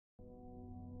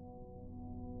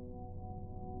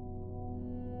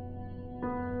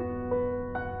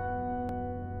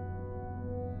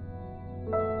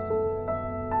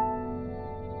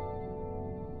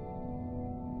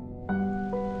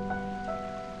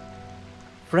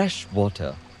fresh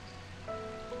water,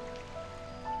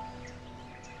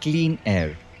 clean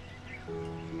air,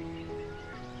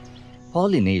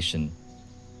 pollination,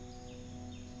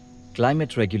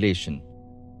 climate regulation.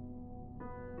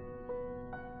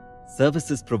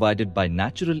 Services provided by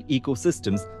natural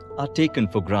ecosystems are taken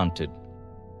for granted.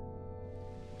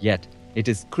 Yet, it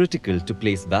is critical to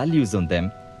place values on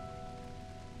them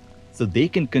so they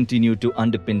can continue to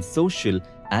underpin social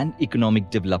and economic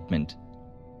development.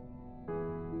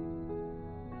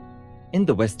 In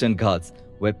the Western Ghats,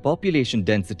 where population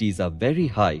densities are very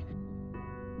high,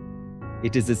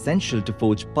 it is essential to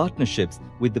forge partnerships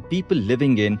with the people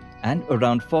living in and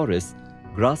around forests,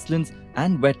 grasslands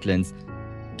and wetlands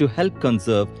to help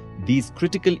conserve these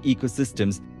critical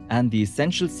ecosystems and the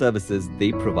essential services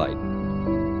they provide.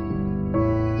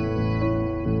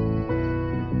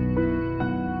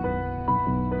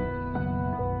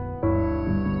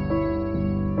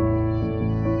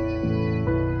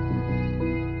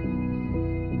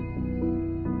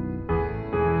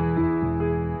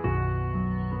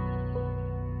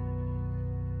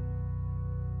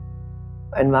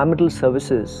 Environmental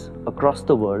services across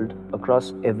the world,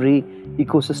 across every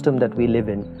ecosystem that we live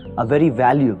in, are very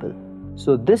valuable.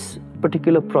 So this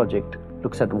particular project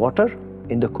looks at water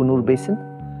in the Kunur Basin,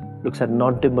 looks at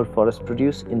non-timber forest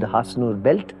produce in the Hassanur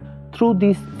Belt. Through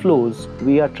these flows,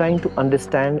 we are trying to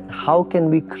understand how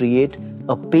can we create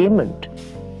a payment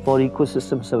for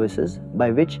ecosystem services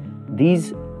by which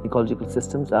these ecological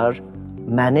systems are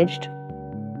managed.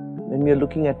 When we are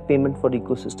looking at payment for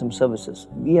ecosystem services,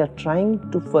 we are trying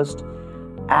to first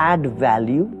add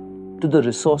value to the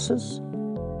resources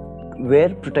where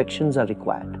protections are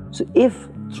required. So if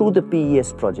through the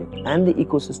PES project and the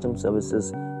ecosystem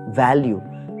services value,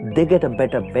 they get a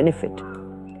better benefit,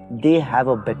 they have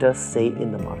a better say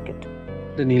in the market.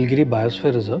 The Nilgiri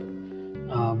Biosphere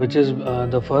Reserve, which is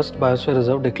the first biosphere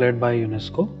reserve declared by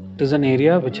UNESCO. It is an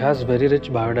area which has very rich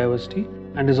biodiversity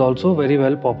and is also very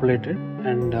well populated,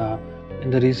 and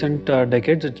in the recent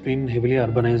decades it's been heavily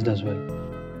urbanized as well.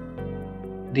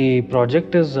 The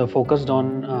project is focused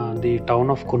on the town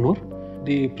of Kunur.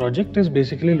 The project is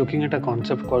basically looking at a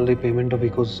concept called the payment of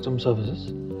ecosystem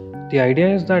services. The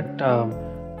idea is that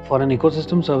for an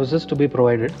ecosystem services to be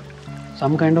provided,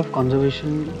 some kind of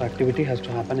conservation activity has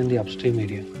to happen in the upstream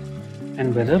area,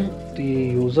 and whether the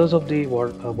users of the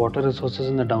water resources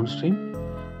in the downstream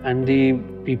and the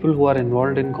people who are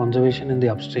involved in conservation in the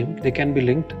upstream, they can be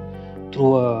linked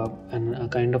through a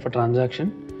kind of a transaction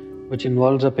which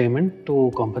involves a payment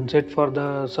to compensate for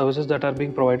the services that are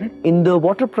being provided. In the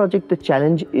water project, the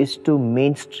challenge is to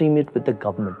mainstream it with the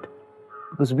government,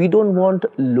 because we don't want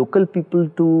local people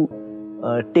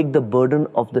to take the burden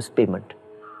of this payment.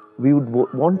 We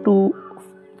would want to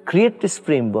create this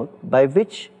framework by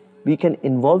which we can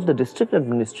involve the district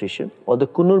administration or the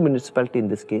Kunur municipality in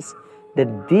this case,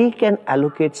 that they can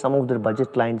allocate some of their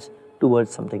budget lines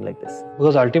towards something like this.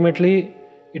 Because ultimately,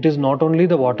 it is not only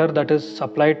the water that is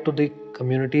supplied to the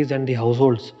communities and the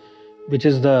households, which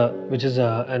is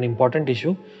an important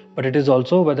issue, but it is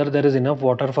also whether there is enough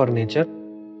water for nature.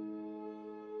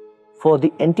 For the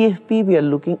NTFP, we are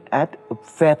looking at a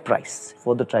fair price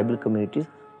for the tribal communities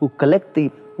who collect the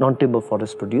non-timber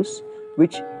forest produce,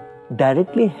 which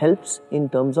directly helps in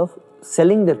terms of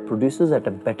selling their produces at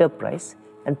a better price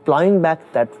and plowing back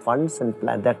that funds and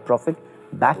that profit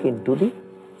back into the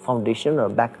foundation or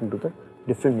back into the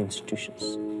different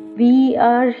institutions. We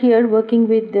are here working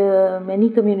with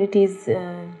many communities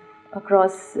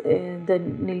across the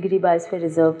Nilgiri Biosphere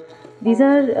Reserve. These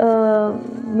are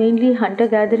mainly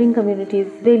hunter-gathering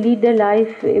communities. They lead their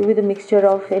life with a mixture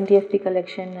of NTFP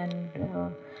collection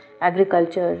and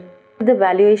agriculture. The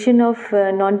valuation of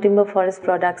non-timber forest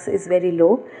products is very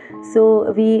low.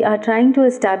 So we are trying to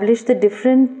establish the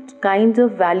different kinds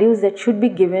of values that should be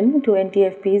given to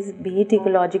NTFPs, be it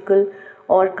ecological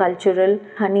or cultural.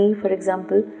 Honey, for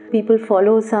example, people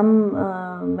follow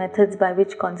some methods by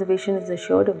which conservation is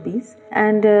assured of these.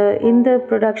 And in the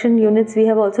production units, we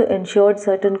have also ensured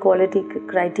certain quality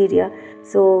criteria.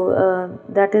 So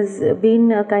that has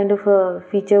been a kind of a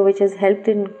feature which has helped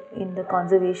in the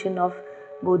conservation of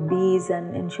both bees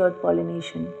and ensured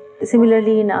pollination.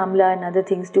 Similarly in amla and other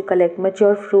things, to collect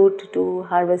mature fruit to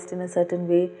harvest in a certain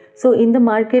way. So in the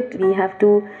market we have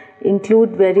to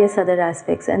include various other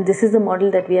aspects, and this is the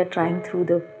model that we are trying through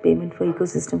the payment for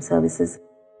ecosystem services.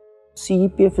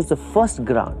 CEPF is the first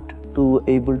grant to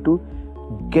able to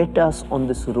get us on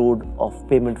this road of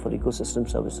payment for ecosystem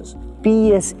services.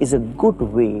 PES is a good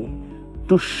way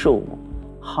to show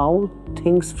how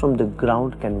things from the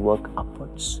ground can work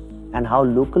upwards, and how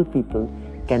local people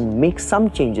can make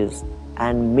some changes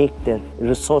and make their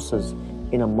resources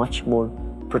in a much more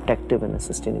protective in a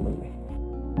sustainable way.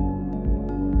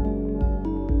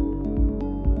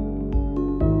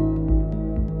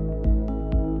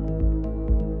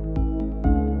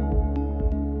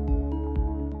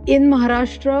 In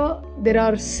Maharashtra, there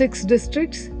are 6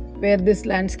 districts where this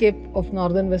landscape of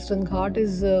northern Western Ghat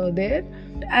is there.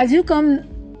 As you come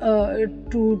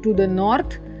to the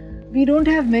north, we don't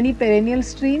have many perennial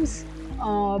streams,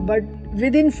 but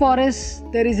within forests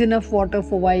there is enough water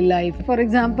for wildlife. For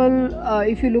example,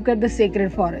 if you look at the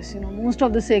sacred forests, most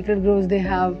of the sacred groves, they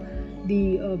have the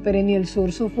perennial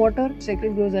source of water.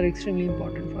 Sacred groves are extremely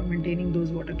important for maintaining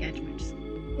those water catchments.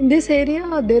 In this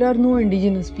area, there are no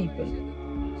indigenous people.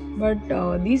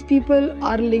 But these people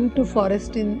are linked to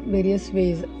forest in various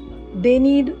ways. They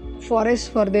need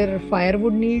forest for their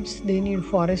firewood needs, they need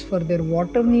forest for their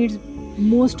water needs.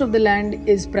 Most of the land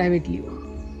is privately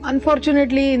owned.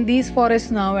 Unfortunately, in these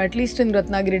forests now, at least in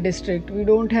Ratnagiri district, we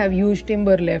don't have huge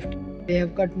timber left. They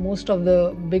have cut most of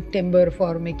the big timber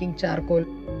for making charcoal.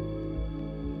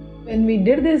 When we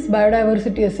did this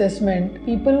biodiversity assessment,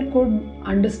 people could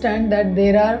understand that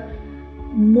there are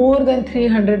more than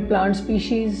 300 plant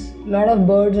species, lot of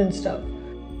birds and stuff.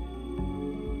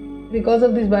 Because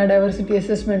of this biodiversity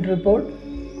assessment report,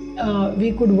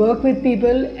 we could work with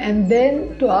people, and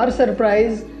then to our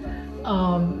surprise,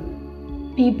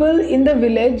 people in the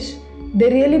village, they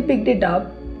really picked it up.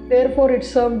 Therefore, it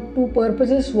served 2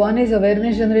 purposes. One is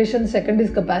awareness generation, second is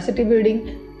capacity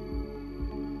building.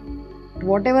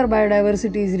 Whatever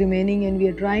biodiversity is remaining, and we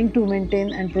are trying to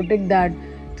maintain and protect that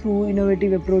through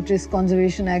innovative approaches,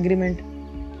 conservation agreement.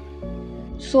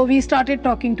 So we started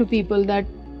talking to people that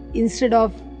instead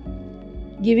of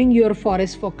giving your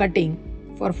forest for cutting,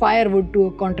 for firewood to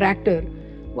a contractor,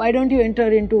 why don't you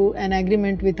enter into an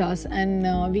agreement with us,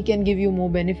 and we can give you more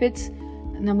benefits.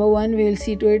 Number one, we will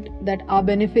see to it that our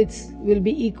benefits will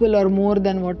be equal or more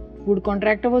than what wood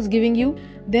contractor was giving you.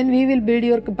 Then we will build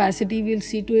your capacity. We will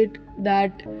see to it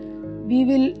that we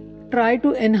will try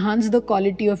to enhance the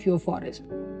quality of your forest.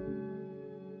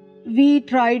 We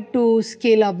tried to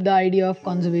scale up the idea of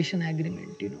conservation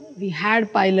agreement. We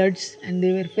had pilots and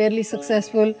they were fairly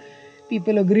successful.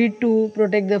 People agreed to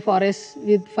protect the forests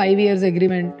with 5 years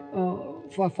agreement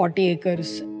for 40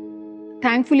 acres.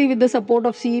 Thankfully, with the support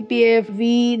of CEPF,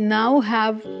 we now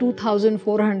have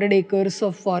 2,400 acres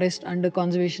of forest under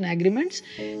conservation agreements,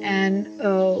 and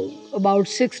about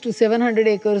 600 to 700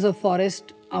 acres of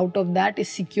forest out of that is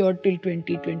secured till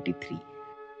 2023.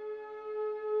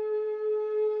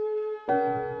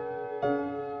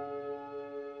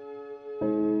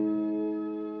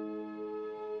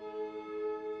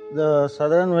 The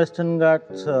southern Western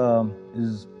Ghats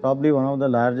is probably one of the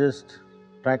largest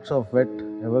tracts of wet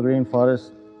evergreen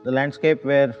forest. The landscape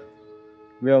where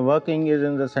we are working is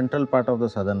in the central part of the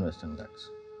southern Western Ghats.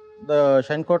 The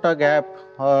Shankota Gap,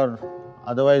 or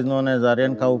otherwise known as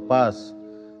Aryan Cow Pass,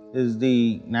 is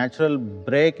the natural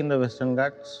break in the Western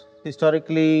Ghats.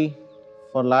 Historically,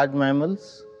 for large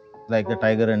mammals like the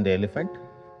tiger and the elephant,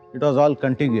 it was all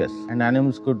contiguous and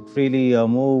animals could freely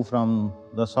move from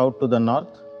the south to the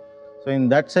north. So in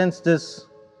that sense, this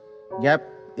gap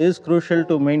is crucial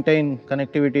to maintain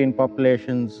connectivity in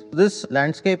populations. This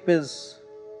landscape is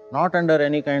not under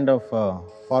any kind of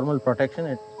formal protection,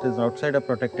 it is outside a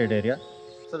protected area.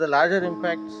 So the larger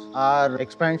impacts are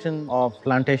expansion of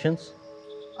plantations.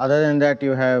 Other than that,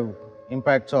 you have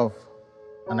impacts of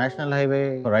a national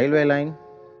highway, a railway line.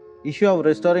 Issue of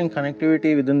restoring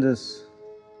connectivity within this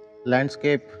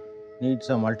landscape needs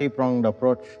a multi-pronged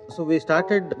approach. So we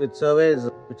started with surveys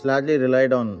which largely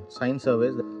relied on sign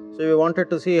surveys. So we wanted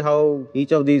to see how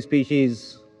each of these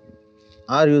species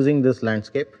are using this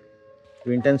landscape.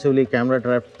 We intensively camera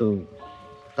trapped to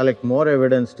collect more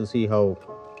evidence to see how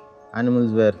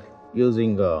animals were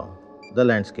using the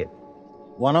landscape.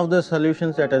 One of the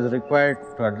solutions that is required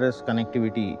to address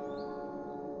connectivity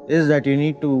is that you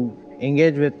need to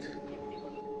engage with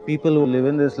people who live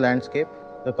in this landscape.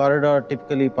 The corridor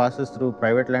typically passes through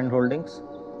private land holdings,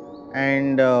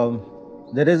 and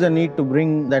there is a need to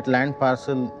bring that land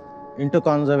parcel into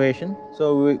conservation.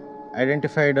 So we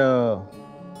identified a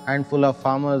handful of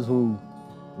farmers who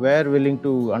were willing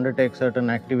to undertake certain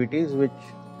activities which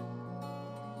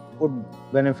would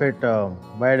benefit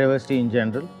biodiversity in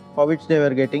general, for which they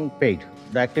were getting paid.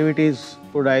 The activities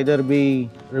could either be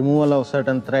removal of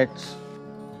certain threats,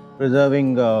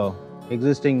 preserving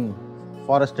existing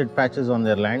forested patches on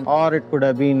their land, or it could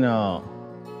have been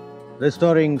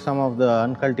restoring some of the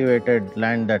uncultivated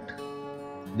land that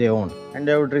they own, and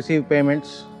they would receive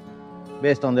payments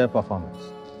based on their performance.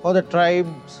 For the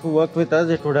tribes who worked with us,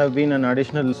 it would have been an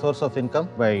additional source of income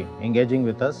by engaging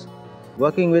with us.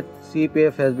 Working with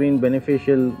CEPF has been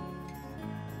beneficial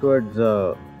towards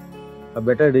a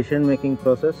better decision making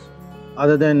process.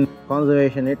 Other than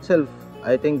conservation itself,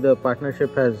 I think the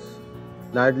partnership has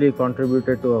largely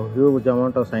contributed to a huge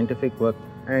amount of scientific work,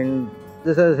 and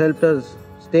this has helped us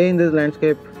stay in this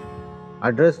landscape,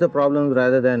 address the problems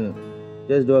rather than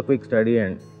just do a quick study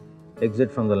and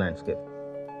exit from the landscape.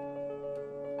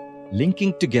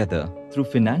 Linking together through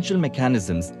financial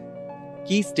mechanisms,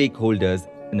 key stakeholders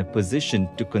in a position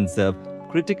to conserve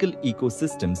critical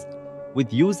ecosystems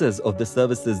with users of the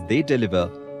services they deliver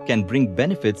can bring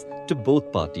benefits to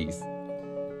both parties.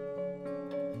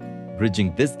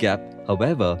 Bridging this gap,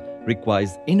 however,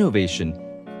 requires innovation,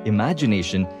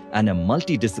 imagination, and a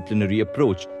multidisciplinary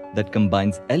approach that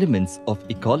combines elements of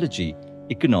ecology,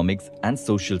 economics, and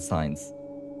social science.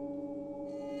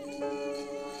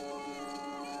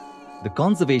 The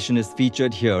conservationists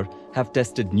featured here have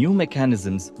tested new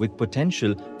mechanisms with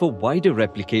potential for wider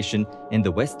replication in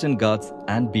the Western Ghats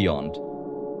and beyond.